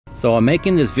So I'm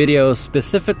making this video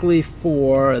specifically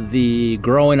for the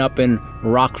growing up in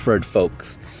Rockford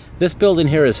folks. This building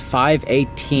here is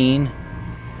 518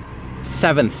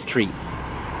 7th Street.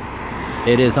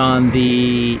 It is on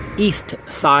the east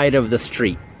side of the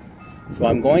street. So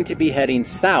I'm going to be heading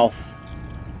south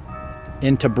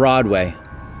into Broadway.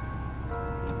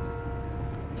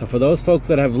 So for those folks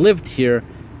that have lived here,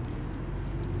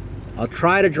 I'll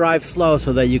try to drive slow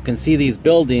so that you can see these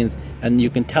buildings and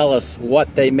you can tell us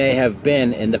what they may have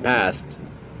been in the past.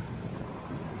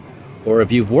 Or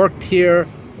if you've worked here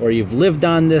or you've lived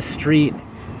on this street,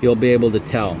 you'll be able to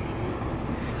tell.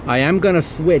 I am going to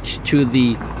switch to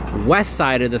the west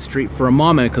side of the street for a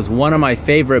moment because one of my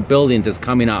favorite buildings is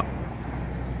coming up.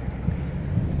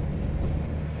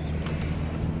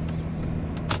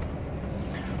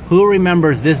 Who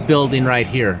remembers this building right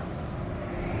here?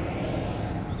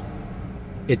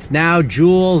 It's now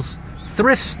Jewel's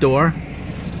thrift store,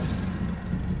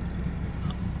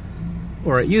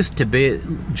 or it used to be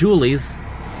Julie's.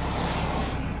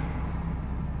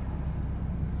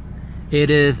 It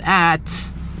is at,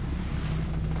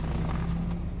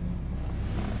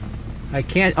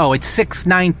 it's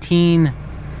 619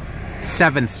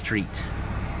 7th Street.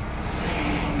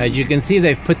 As you can see,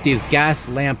 they've put these gas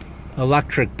lamp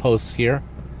electric posts here.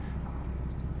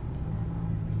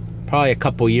 Probably a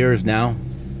couple years now.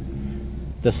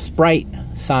 The Sprite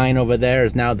sign over there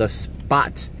is now the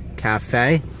Spot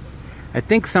Cafe. I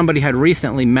think somebody had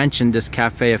recently mentioned this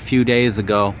cafe a few days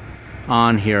ago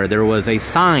on here. There was a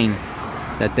sign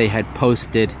that they had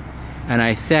posted, and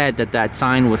I said that that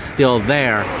sign was still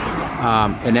there,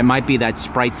 and it might be that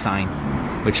Sprite sign,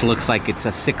 which looks like it's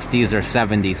a 60s or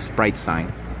 70s Sprite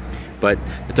sign. But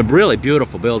it's a really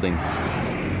beautiful building.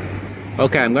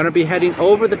 Okay, I'm going to be heading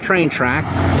over the train tracks.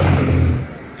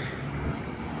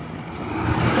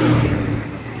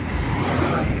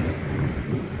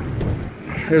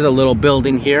 There's a little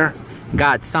building here.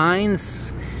 Got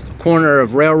signs. Corner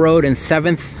of Railroad and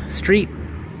 7th Street.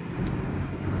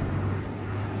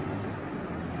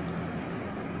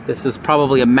 This is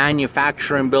probably a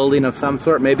manufacturing building of some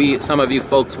sort. Maybe some of you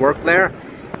folks work there.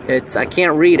 I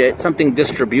can't read it. Something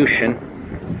distribution.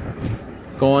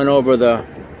 Going over the,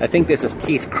 I think this is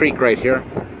Keith Creek right here.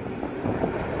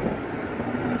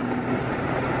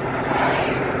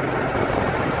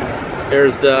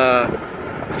 There's the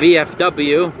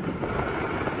VFW,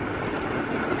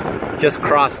 just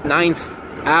crossed 9th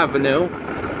Avenue.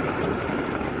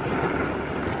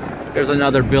 There's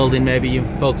another building maybe you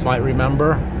folks might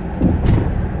remember.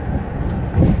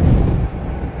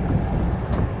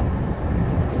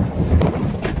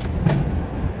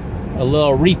 A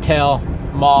little retail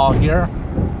mall here.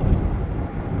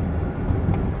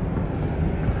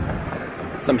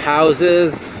 Some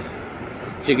houses.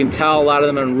 As you can tell, a lot of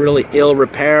them are in really ill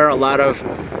repair, a lot of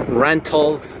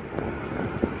rentals.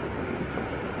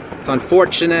 It's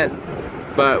unfortunate,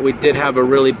 but we did have a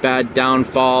really bad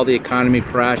downfall. The economy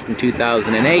crashed in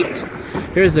 2008.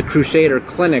 Here's the Crusader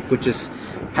Clinic, which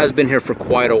has been here for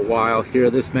quite a while here.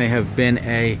 This may have been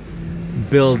a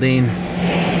building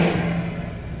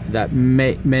that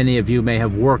many of you may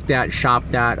have worked at,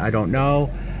 shopped at, I don't know.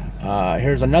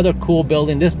 Here's another cool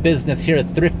building. This business here, a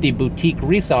thrifty boutique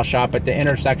resale shop at the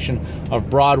intersection of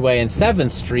Broadway and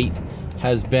 7th Street,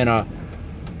 has been a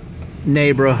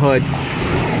neighborhood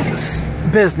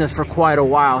business for quite a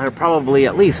while here, probably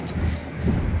at least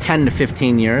 10 to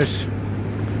 15 years.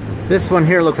 This one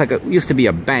here looks like it used to be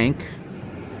a bank.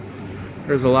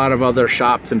 There's a lot of other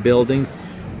shops and buildings.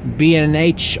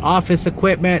 B&H office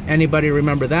equipment. Anybody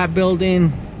remember that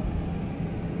building?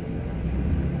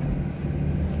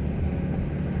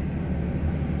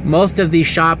 Most of these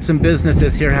shops and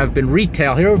businesses here have been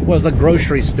retail. Here was a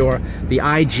grocery store, the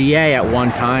IGA at one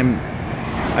time.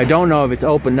 I don't know if it's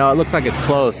open. No, it looks like it's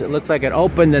closed. It looks like it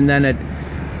opened and then it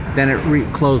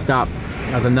closed up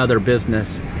as another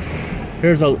business.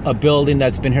 Here's a building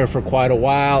that's been here for quite a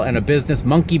while, and a business,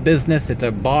 Monkey Business. It's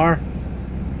a bar.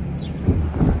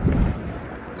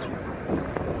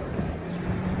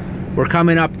 We're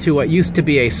coming up to what used to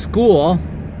be a school,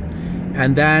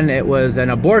 and then it was an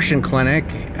abortion clinic,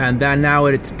 and then now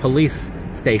it's a police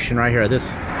station right here, this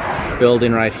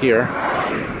building right here.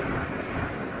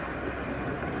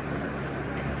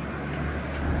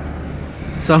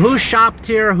 So who shopped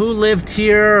here? Who lived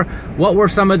here? What were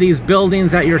some of these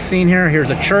buildings that you're seeing here? Here's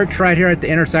a church right here at the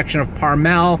intersection of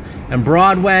Parmel and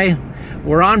Broadway.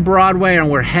 We're on Broadway and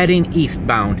we're heading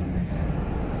eastbound.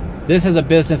 This is a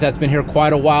business that's been here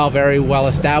quite a while, very well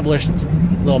established.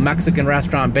 Little Mexican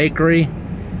restaurant, bakery,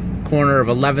 corner of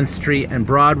 11th Street and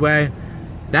Broadway.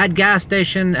 That gas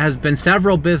station has been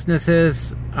several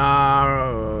businesses,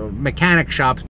 mechanic shops.